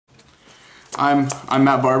I'm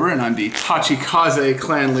Matt Barber, and I'm the Tachikaze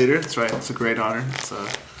Clan Leader. That's right, it's a great honor. It's,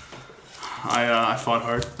 I fought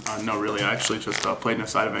hard. No, really, I actually just played in a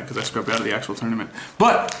side event because I scrubbed out of the actual tournament.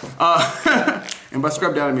 But, and by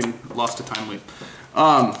scrubbed out, I mean lost to time lead.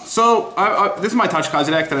 This is my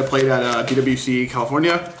Tachikaze deck that I played at BWC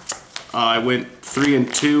California. I went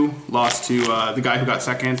 3-2, lost to the guy who got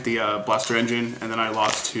second, the Blaster Engine, and then I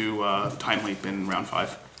lost to Time Leap in round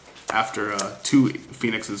 5 after 2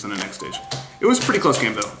 Phoenixes in the next stage. It was a pretty close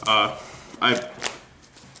game though. I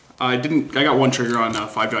got 1 trigger on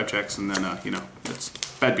 5 drive checks, and then you know, it's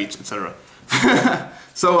bad beats, etc.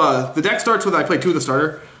 So the deck starts with I play 2 of the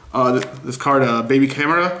starter. This card, Baby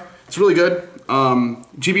Camara. It's really good.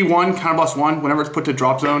 GB1, counterblast 1. Whenever it's put to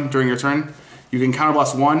drop zone during your turn, you can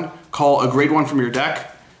counterblast 1, call a grade 1 from your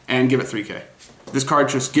deck, and give it 3k. This card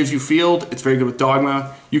just gives you field. It's very good with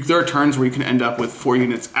Dogma. There are turns where you can end up with 4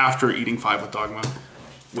 units after eating 5 with Dogma,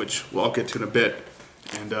 which I'll get to in a bit.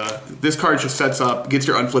 And this card just sets up, gets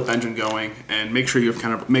your unflip engine going, and make sure you have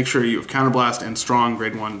counterblast and strong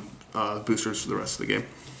grade 1 boosters for the rest of the game.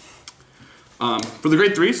 For the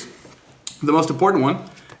grade 3s, the most important one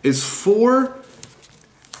is for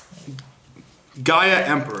Gaia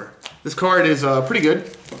Emperor. This card is pretty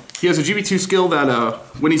good. He has a GB2 skill that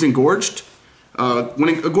when he's engorged,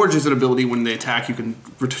 when Engorge is an ability when they attack, you can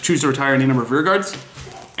choose to retire any number of rear guards,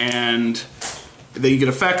 and then you get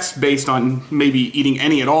effects based on maybe eating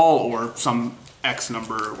any at all or some X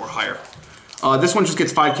number or higher. This one just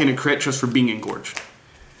gets 5k in a crit just for being engorged.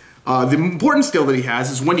 The important skill that he has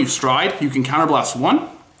is when you stride, you can counterblast 1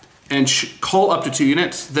 and call up to 2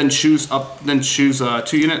 units, then choose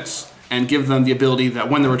 2 units and give them the ability that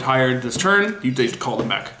when they're retired this turn, you just call them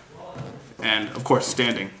back. And of course,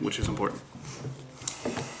 standing, which is important.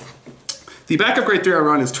 The backup grade 3 I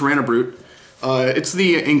run is Tyrannobrute. It's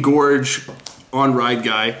the Engorge on ride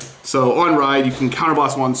guy. So on ride, you can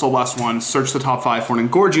counterblast 1, soul blast 1, search the top 5 for an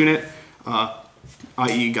Engorge unit,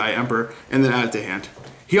 i.e. Gaia Emperor, and then add it to hand.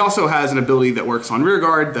 He also has an ability that works on rear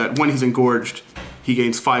guard that when he's engorged, he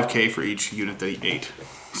gains 5k for each unit that he ate.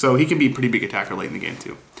 So he can be a pretty big attacker late in the game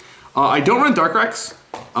too. I don't run Dark Rex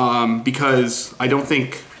because I don't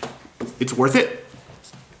think it's worth it.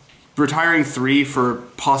 Retiring 3 for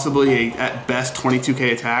possibly at best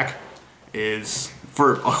 22k attack is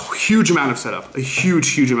for a huge amount of setup. A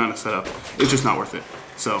huge amount of setup. It's just not worth it.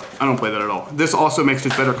 So I don't play that at all. This also makes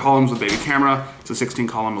just better columns with Baby Camera. It's a 16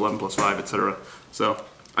 column, 11+5, etc. So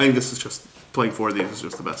I think this is just, playing 4 of these is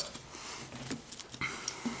just the best.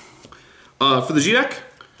 For the G deck,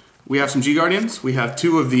 we have some G Guardians. We have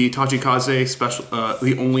 2 of the Tachikaze special,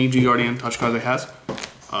 the only G Guardian Tachikaze has.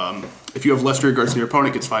 If you have less rear guards than your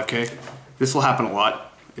opponent, it gets 5k. This will happen a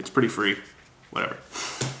lot. It's pretty free. Whatever.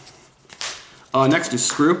 Next is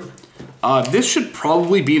Screw. This should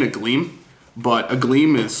probably be in a Gleam, but a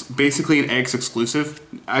Gleam is basically an AX exclusive.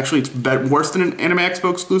 Actually, it's worse than an Anime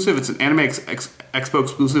Expo exclusive. It's an Anime Expo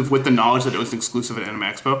exclusive with the knowledge that it was an exclusive at Anime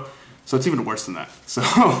Expo. So it's even worse than that.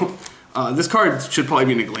 So this card should probably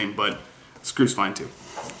be in a Gleam, but Screw's fine too.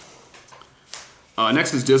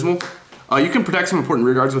 Next is Dismal. You can protect some important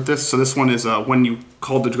rear guards with this. So this one is when you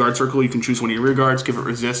call the guard circle, you can choose one of your rear guards, give it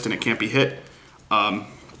resist, and it can't be hit.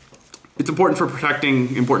 It's important for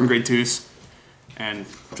protecting important grade 2s, and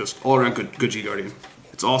just all around good G Guardian.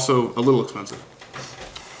 It's also a little expensive.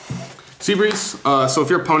 Seabreeze. So if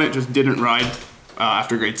your opponent just didn't ride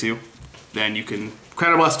after grade 2, then you can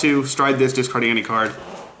counterblast 2, stride this, discarding any card,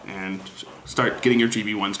 and start getting your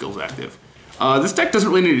GB1 skills active. This deck doesn't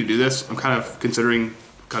really need to do this. I'm kind of considering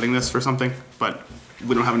cutting this for something, but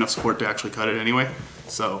we don't have enough support to actually cut it anyway,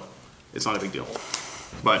 so it's not a big deal.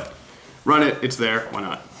 But run it, it's there, why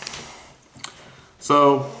not?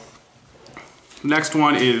 So the next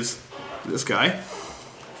one is this guy.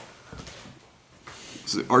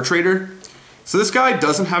 This is Archrader. So this guy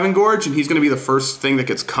doesn't have Engorge, and he's going to be the first thing that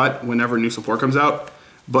gets cut whenever new support comes out.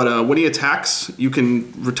 But when he attacks, you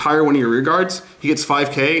can retire one of your rear guards. He gets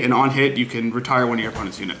 5k, and on hit, you can retire one of your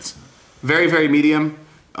opponent's units. Very medium.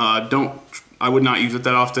 I would not use it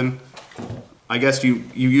that often. I guess you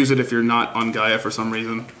use it if you're not on Gaia for some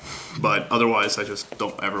reason, but otherwise I just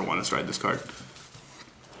don't ever want to stride this card.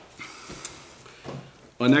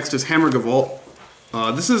 Next is Hammer Gavolt.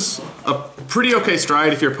 This is a pretty okay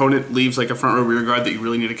stride if your opponent leaves like a front row rear guard that you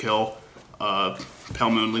really need to kill.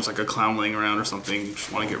 Pale Moon leaves like a clown laying around or something, you just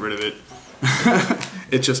want to get rid of it.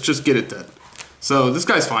 It's just get it dead. So this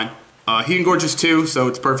guy's fine. He engorges 2, so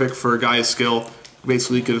it's perfect for Gaia's skill.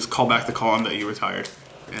 Basically, you can just call back the column that you retired.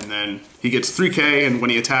 And then he gets 3k, and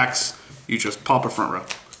when he attacks, you just pop a front row.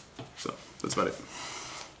 So that's about it.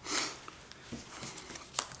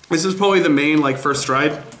 This is probably the main first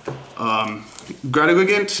stride.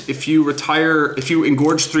 Gradugigant, if you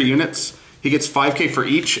engorge 3 units, he gets 5k for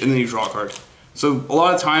each, and then you draw a card. So a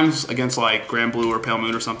lot of times against like Grand Blue or Pale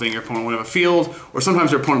Moon or something, your opponent won't have a field, or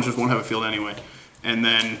sometimes your opponent just won't have a field anyway. And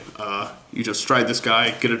then you just stride this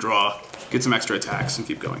guy, get a draw, get some extra attacks, and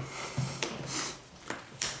keep going.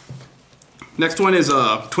 Next one is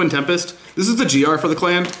Twin Tempest. This is the GR for the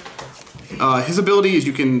clan. His ability is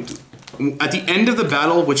you can, at the end of the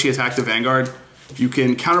battle, which he attacked the Vanguard, you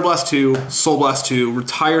can Counterblast 2, Soul Blast 2,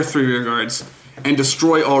 retire 3 rear guards, and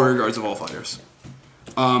destroy all rear guards of all fighters.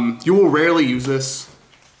 You will rarely use this.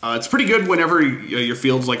 It's pretty good whenever your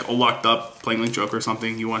field's like all locked up, playing Link Joker or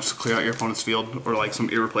something. You want to clear out your opponent's field or like some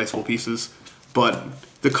irreplaceable pieces. But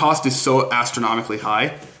the cost is so astronomically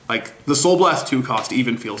high. Like the Soul Blast 2 cost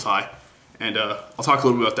even feels high. And I'll talk a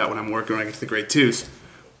little bit about that when I'm working when I get to the grade 2s.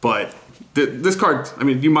 But this card, I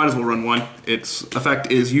mean, you might as well run one. Its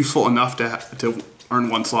effect is useful enough to earn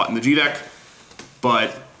 1 slot in the G deck.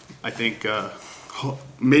 But I think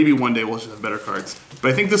maybe one day we'll just have better cards. But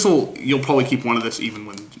I think you'll probably keep one of this even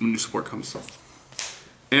when new support comes.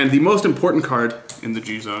 And the most important card in the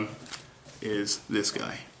G zone is this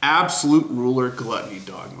guy. Absolute Ruler Gluttony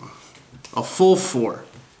Dogma. A full 4.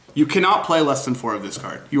 You cannot play less than 4 of this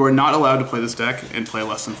card. You are not allowed to play this deck and play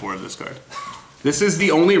less than 4 of this card. This is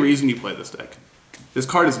the only reason you play this deck. This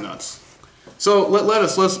card is nuts. So let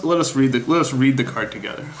us read the card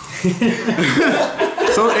together.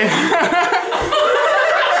 So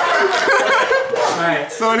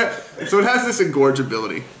it has this engorge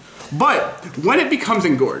ability. But when it becomes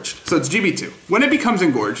engorged, so it's GB2. When it becomes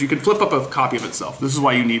engorged, you can flip up a copy of itself. This is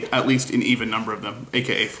why you need at least an even number of them,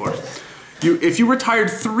 aka 4. If you retired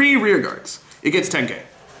 3 rear guards, it gets 10k,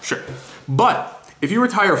 sure. But if you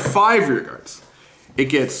retire 5 rear guards, it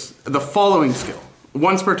gets the following skill,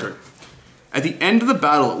 once per turn. At the end of the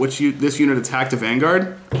battle at which this unit attacked a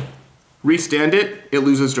Vanguard, restand it, it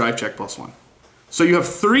loses drive check +1. So you have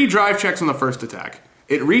 3 drive checks on the first attack.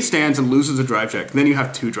 It restands and loses a drive check, then you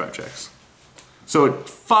have 2 drive checks. So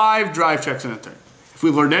 5 drive checks in a turn. If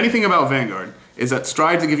we've learned anything about Vanguard, is that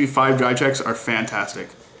strides that give you 5 drive checks are fantastic.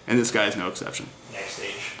 And this guy is no exception. Next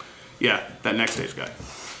stage. Yeah, that next stage guy.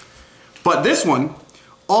 But this one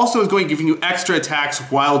also is going to give you extra attacks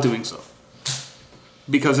while doing so,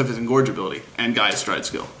 because of his engorge ability and Gaia's stride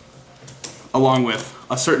skill, along with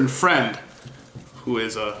a certain friend who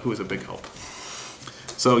is a big help.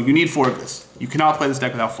 So you need 4 of this. You cannot play this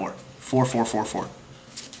deck without 4. 4, 4, 4, 4.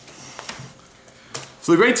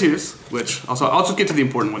 So the grade 2s, which I'll just get to the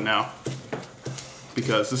important one now,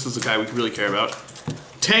 because this is the guy we really care about.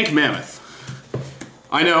 Tank Mammoth.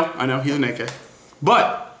 I know, he's an AK.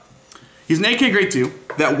 But he's an AK grade 2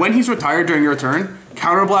 that when he's retired during your turn,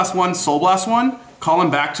 Counterblast 1, Soul Blast 1, call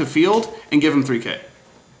him back to field, and give him 3k.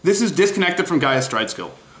 This is disconnected from Gaia's stride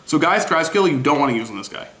skill. So Gaia's stride skill you don't want to use on this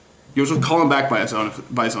guy. You'll just call him back by his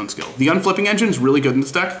own skill. The unflipping engine is really good in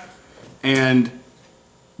this deck, and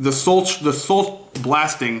the soul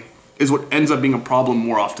blasting is what ends up being a problem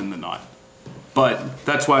more often than not. But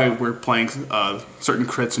that's why we're playing certain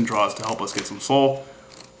crits and draws to help us get some soul.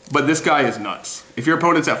 But this guy is nuts. If your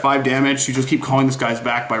opponent's at 5 damage, you just keep calling this guy's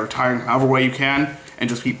back by retiring however way you can, and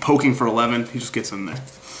just keep poking for 11. He just gets in there.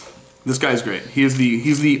 This guy's great. He's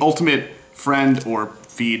the ultimate friend or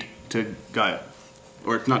feed to Gaia,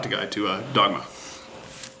 or not to Gaia, to Dogma.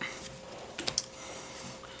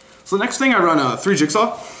 So the next thing I run 3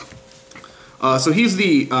 Jigsaw. So he's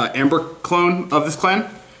the Amber clone of this clan.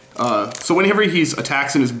 So whenever he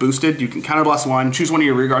attacks and is boosted, you can Counterblast 1, choose one of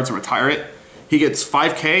your rear guards and retire it. He gets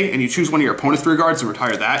 5k, and you choose one of your opponent's rear guards and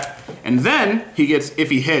retire that. And then he gets, if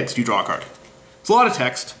he hits, you draw a card. It's a lot of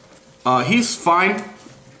text. He's fine.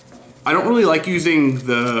 I don't really like using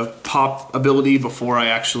the pop ability before I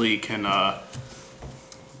actually can,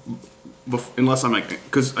 unless I'm like,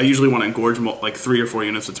 because I usually want to engorge like 3 or 4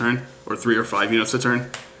 units a turn, or 3 or 5 units a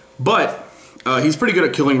turn. But he's pretty good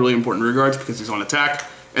at killing really important rear guards because he's on attack.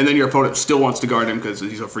 And then your opponent still wants to guard him because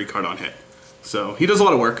he's a free card on hit. So he does a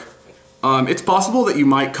lot of work. It's possible that you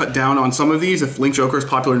might cut down on some of these if Link Joker is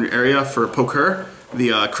popular in your area for Poker,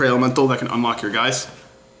 the Cray Elemental that can unlock your guys.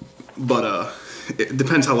 But it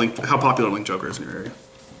depends how popular Link Joker is in your area.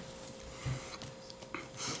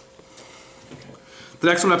 The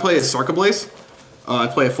next one I play is Sarcoblaze. I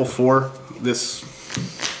play a full 4. This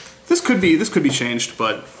could be changed,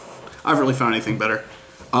 but I haven't really found anything better.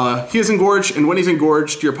 He is engorged, and when he's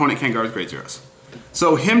engorged, your opponent can't guard with grade 0s.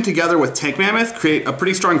 So him together with Tank Mammoth create a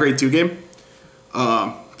pretty strong grade 2 game.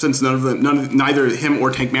 Since neither him or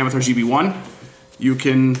Tank Mammoth are GB1, you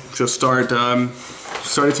can just start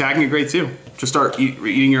attacking at grade 2. Just start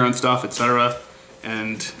eating your own stuff, etc.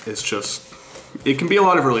 And it's just it can be a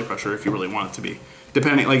lot of early pressure if you really want it to be.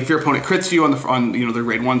 Depending, like if your opponent crits you on you know their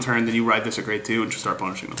grade 1 turn, then you ride this at grade 2 and just start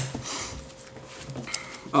punishing them.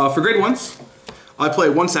 For grade 1s, I play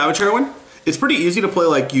 1 Savage Heroine. It's pretty easy to play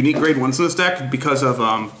like unique grade 1s in this deck because of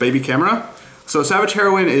Baby Camara. So Savage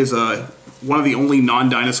Heroine is one of the only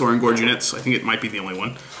non-dinosaur Engorge units. I think it might be the only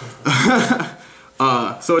one.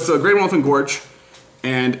 So it's a grade 1 with Engorge,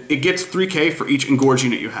 and it gets 3k for each Engorge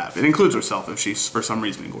unit you have. It includes herself if she's for some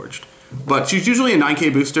reason engorged. But she's usually a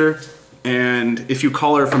 9k booster, and if you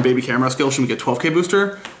call her from Baby Camera skill, she would get 12k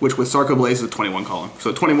booster, which with Sarcoblaze is a 21 column.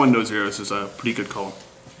 So 21 no zeros is a pretty good column.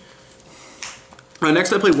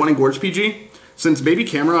 Next I play 1 Engorge PG. Since Baby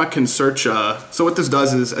Camera can search, so what this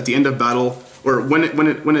does is at the end of battle, or when it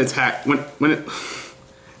attack, when it,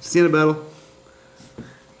 it's the end of battle?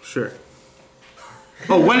 Sure.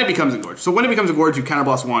 Oh, when it becomes Engorge. So when it becomes Engorge, you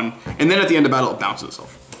counterblast 1, and then at the end of battle, it bounces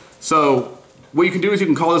itself. So what you can do is you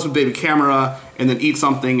can call this with Baby Camera, and then eat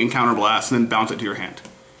something and counterblast, and then bounce it to your hand.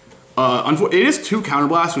 It is 2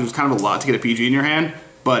 counterblasts, which is kind of a lot to get a PG in your hand,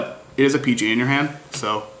 but it is a PG in your hand,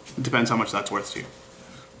 so it depends how much that's worth to you.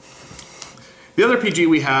 The other PG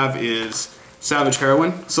we have is Savage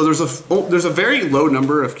Heroine. So there's a very low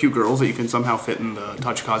number of cute girls that you can somehow fit in the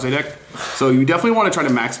Tachikaze deck. So you definitely want to try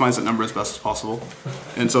to maximize that number as best as possible.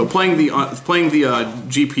 And so playing the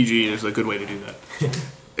GPG is a good way to do that.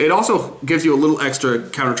 It also gives you a little extra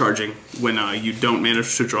countercharging when you don't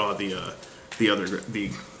manage to draw the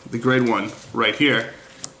grade 1 right here,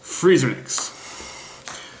 Freezernyx.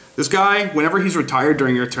 This guy, whenever he's retired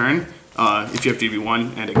during your turn, if you have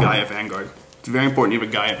GB1 and a Gaia Vanguard, it's very important you have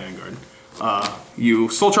a Gaia Vanguard. You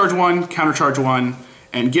soul charge 1, counter charge 1,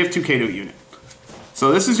 and give 2k to a unit.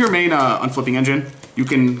 So this is your main unflipping engine. You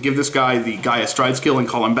can give this guy the Gaia Stride skill and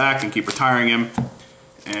call him back and keep retiring him,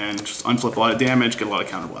 and just unflip a lot of damage, get a lot of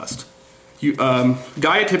counterblast.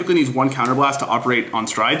 Gaia typically needs 1 counterblast to operate on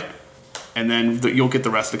Stride, and then you'll get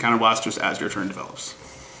the rest of the counterblast just as your turn develops.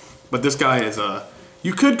 But this guy is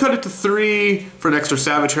you could cut it to 3 for an extra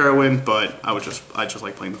Savage Heroine, but I just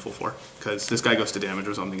like playing the full 4 because this guy goes to damage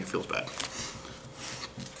or something. It feels bad.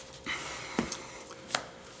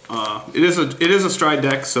 It is a Stride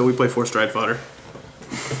deck, so we play 4 Stride Fodder.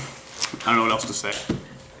 I don't know what else to say.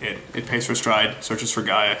 It pays for Stride, searches for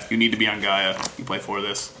Gaia. You need to be on Gaia. You play 4 of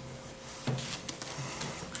this.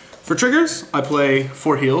 For triggers, I play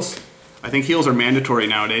 4 heals. I think heals are mandatory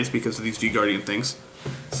nowadays because of these G Guardian things.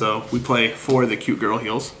 So we play 4 of the cute girl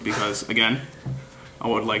heals because, again, I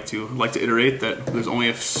would like to iterate that there's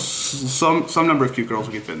only some number of cute girls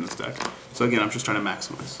we can fit in this deck. So again, I'm just trying to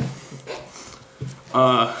maximize.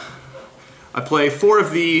 I play 4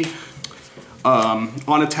 of the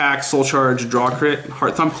on attack, soul charge, draw crit,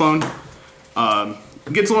 heart thump clone.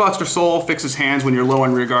 Gets a little extra soul, fixes hands when you're low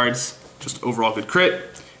on rear guards, just overall good crit.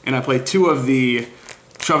 And I play 2 of the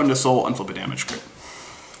shove into soul, unflip a damage crit.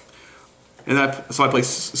 And so I play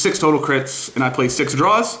 6 total crits, and I play 6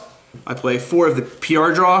 draws. I play 4 of the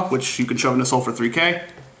PR draw, which you can shove into soul for 3k.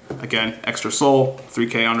 Again, extra soul,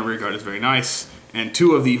 3k on a rear guard is very nice. And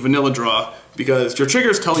 2 of the vanilla draw, because your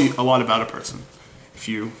triggers tell you a lot about a person. If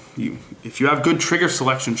you have good trigger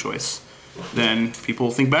selection choice, then people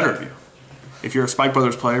think better of you. If you're a Spike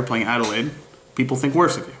Brothers player playing Adelaide, people think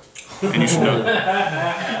worse of you. And you should know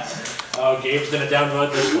that. Oh, Gabe's gonna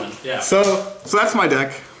download this one. Yeah. So that's my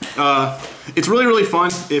deck. It's really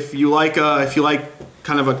fun if you like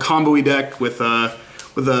kind of a combo-y deck with a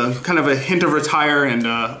kind of a hint of retire and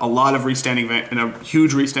a lot of restanding and a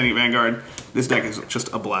huge restanding Vanguard. This deck is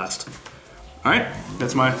just a blast. All right,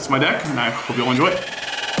 that's my deck, and I hope you all enjoy it.